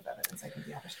that type of evidence, I think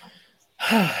you have a strong case.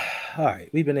 All right,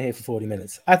 we've been in here for 40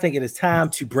 minutes. I think it is time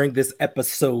to bring this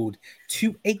episode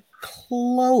to a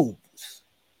close.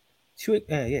 So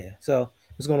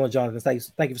what's going on, Jonathan?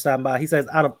 Thank you for stopping by. He says,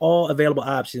 out of all available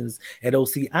options at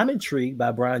OC, I'm intrigued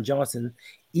by Brian Johnson,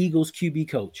 Eagles QB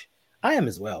coach. I am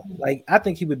as well. Like, I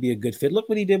think he would be a good fit. Look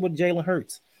what he did with Jalen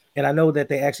Hurts. And I know that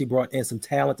they actually brought in some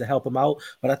talent to help him out,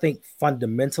 but I think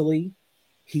fundamentally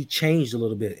he changed a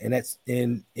little bit. And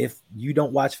if you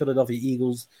don't watch Philadelphia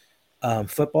Eagles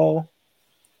football,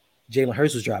 Jalen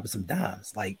Hurts was dropping some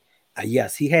dimes. Like,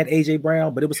 yes, he had AJ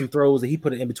Brown, but it was some throws that he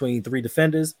put it in between 3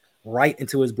 defenders right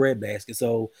into his breadbasket.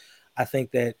 So I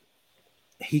think that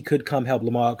he could come help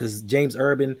Lamar, because James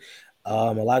Urban,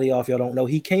 a lot of y'all, if y'all don't know,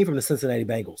 he came from the Cincinnati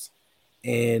Bengals,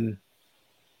 and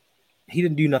he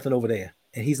didn't do nothing over there,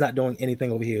 and he's not doing anything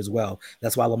over here as well.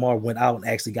 That's why Lamar went out and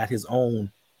actually got his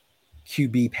own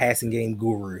QB passing game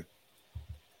guru.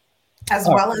 As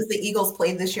well as the Eagles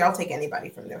played this year, I'll take anybody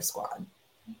from their squad.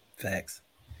 Facts.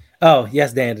 Oh,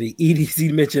 yes, Dan. The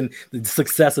EDC mentioned the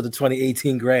success of the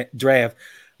 2018 draft,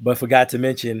 but forgot to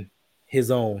mention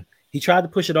his own. He tried to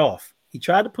push it off. He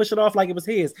tried to push it off like it was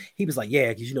his. He was like,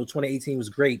 yeah, because, 2018 was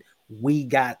great. We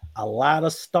got a lot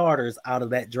of starters out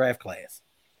of that draft class.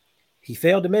 He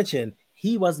failed to mention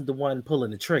he wasn't the one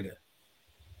pulling the trigger.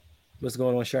 What's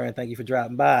going on, Sharon? Thank you for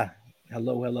dropping by.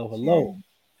 Hello. All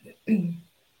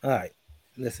right.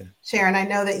 Listen. Sharon, I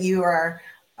know that you are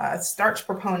a starch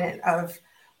proponent of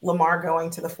Lamar going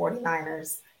to the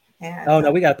 49ers. And, oh,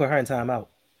 no, we got to put her in timeout.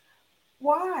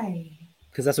 Why?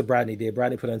 Because that's what Brodney did.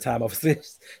 Brodney put in time off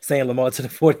saying Lamar to the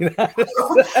 49ers. I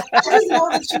just know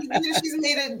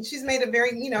that she's made it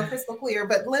very, crystal clear.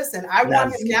 But listen,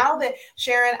 now that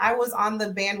Sharon, I was on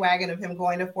the bandwagon of him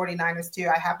going to 49ers too.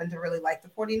 I happen to really like the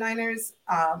 49ers,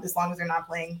 as long as they're not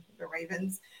playing the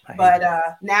Ravens.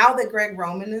 But now that Greg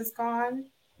Roman is gone,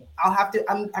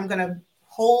 I'm going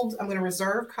to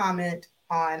reserve comment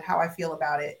on how I feel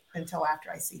about it until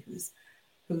after I see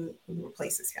who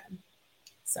replaces him.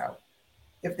 So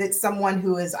if it's someone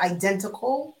who is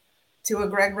identical to a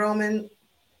Greg Roman,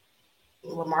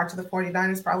 Lamar to the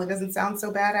 49ers probably doesn't sound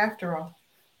so bad after all.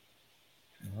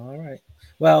 All right.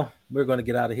 Well, we're going to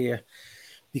get out of here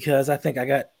because I think I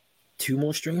got 2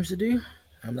 more streams to do.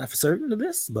 I'm not for certain of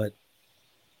this, but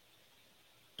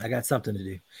I got something to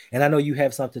do. And I know you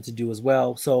have something to do as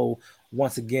well. So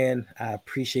once again, I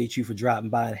appreciate you for dropping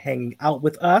by and hanging out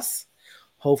with us.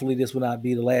 Hopefully this will not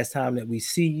be the last time that we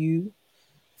see you.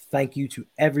 Thank you to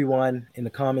everyone in the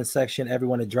comment section,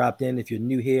 everyone that dropped in. If you're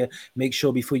new here, make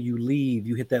sure before you leave,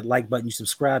 you hit that like button, you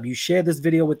subscribe, you share this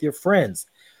video with your friends.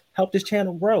 Help this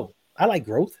channel grow. I like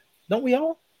growth. Don't we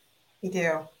all? We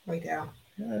do. Yeah.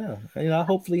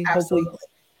 Hopefully,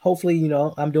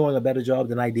 I'm doing a better job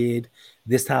than I did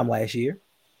this time last year.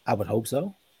 I would hope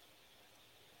so.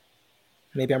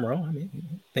 Maybe I'm wrong. I mean,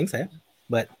 things happen.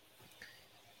 But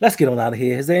let's get on out of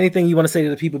here. Is there anything you want to say to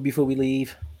the people before we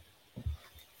leave?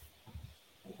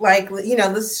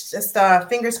 Let's just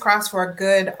fingers crossed for a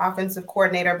good offensive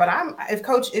coordinator. But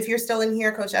if you're still in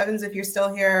here, Coach Evans, if you're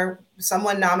still here,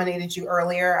 someone nominated you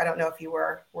earlier. I don't know if you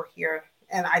were here.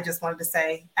 And I just wanted to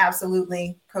say,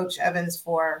 absolutely, Coach Evans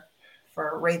for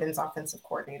Ravens offensive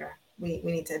coordinator. We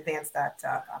need to advance that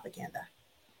propaganda.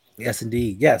 Yes,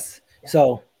 indeed. Yes. Yeah.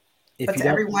 So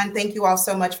everyone, thank you all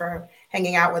so much for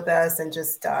hanging out with us and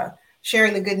just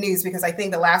sharing the good news, because I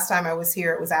think the last time I was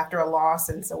here, it was after a loss.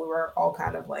 And so we were all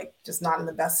kind of just not in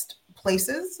the best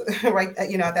places, right?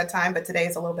 At that time, but today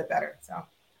is a little bit better. So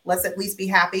let's at least be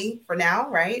happy for now,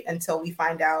 right? Until we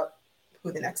find out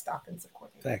who the next offensive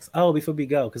coordinator is. Thanks. Oh, before we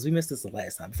go, because we missed this the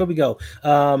last time. Before we go,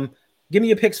 give me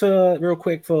your picks real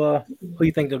quick for who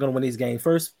you think they're going to win these games.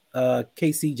 First,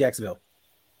 KC, Jacksonville.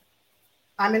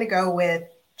 I'm going to go with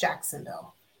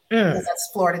Jacksonville. Because that's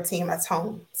Florida team that's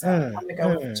home. So I'm going to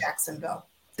go with Jacksonville.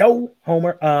 Go,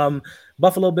 Homer.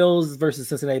 Buffalo Bills versus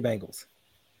Cincinnati Bengals.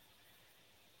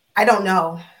 I don't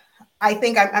know. I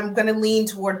think I'm going to lean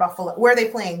toward Buffalo. Where are they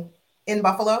playing? In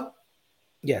Buffalo?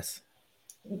 Yes.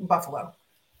 Buffalo.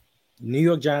 New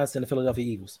York Giants and the Philadelphia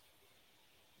Eagles.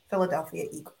 Philadelphia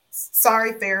Eagles.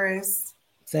 Sorry, Ferris.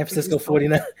 San Francisco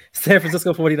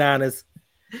 49ers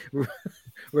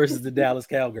versus the Dallas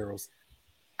Cowgirls.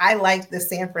 I like the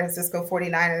San Francisco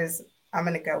 49ers. I'm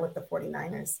going to go with the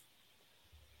 49ers.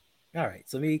 All right.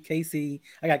 So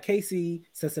I got KC,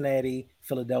 Cincinnati,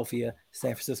 Philadelphia,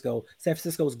 San Francisco. San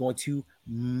Francisco is going to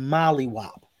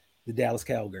mollywop the Dallas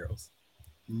Cowgirls.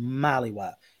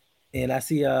 Mollywop. And I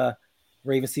see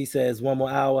Raven C says 1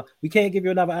 more hour. We can't give you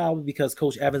another hour because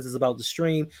Coach Evans is about to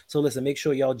stream. So listen, make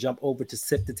sure y'all jump over to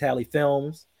Sip to Tally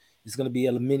Films. It's going to be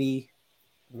a mini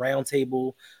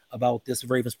roundtable about this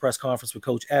Ravens press conference with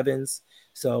Coach Evans.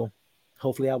 So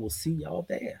hopefully I will see y'all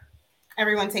there.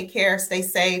 Everyone take care, stay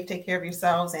safe, take care of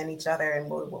yourselves and each other, and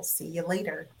we'll see you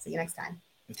later. See you next time.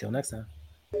 Until next time.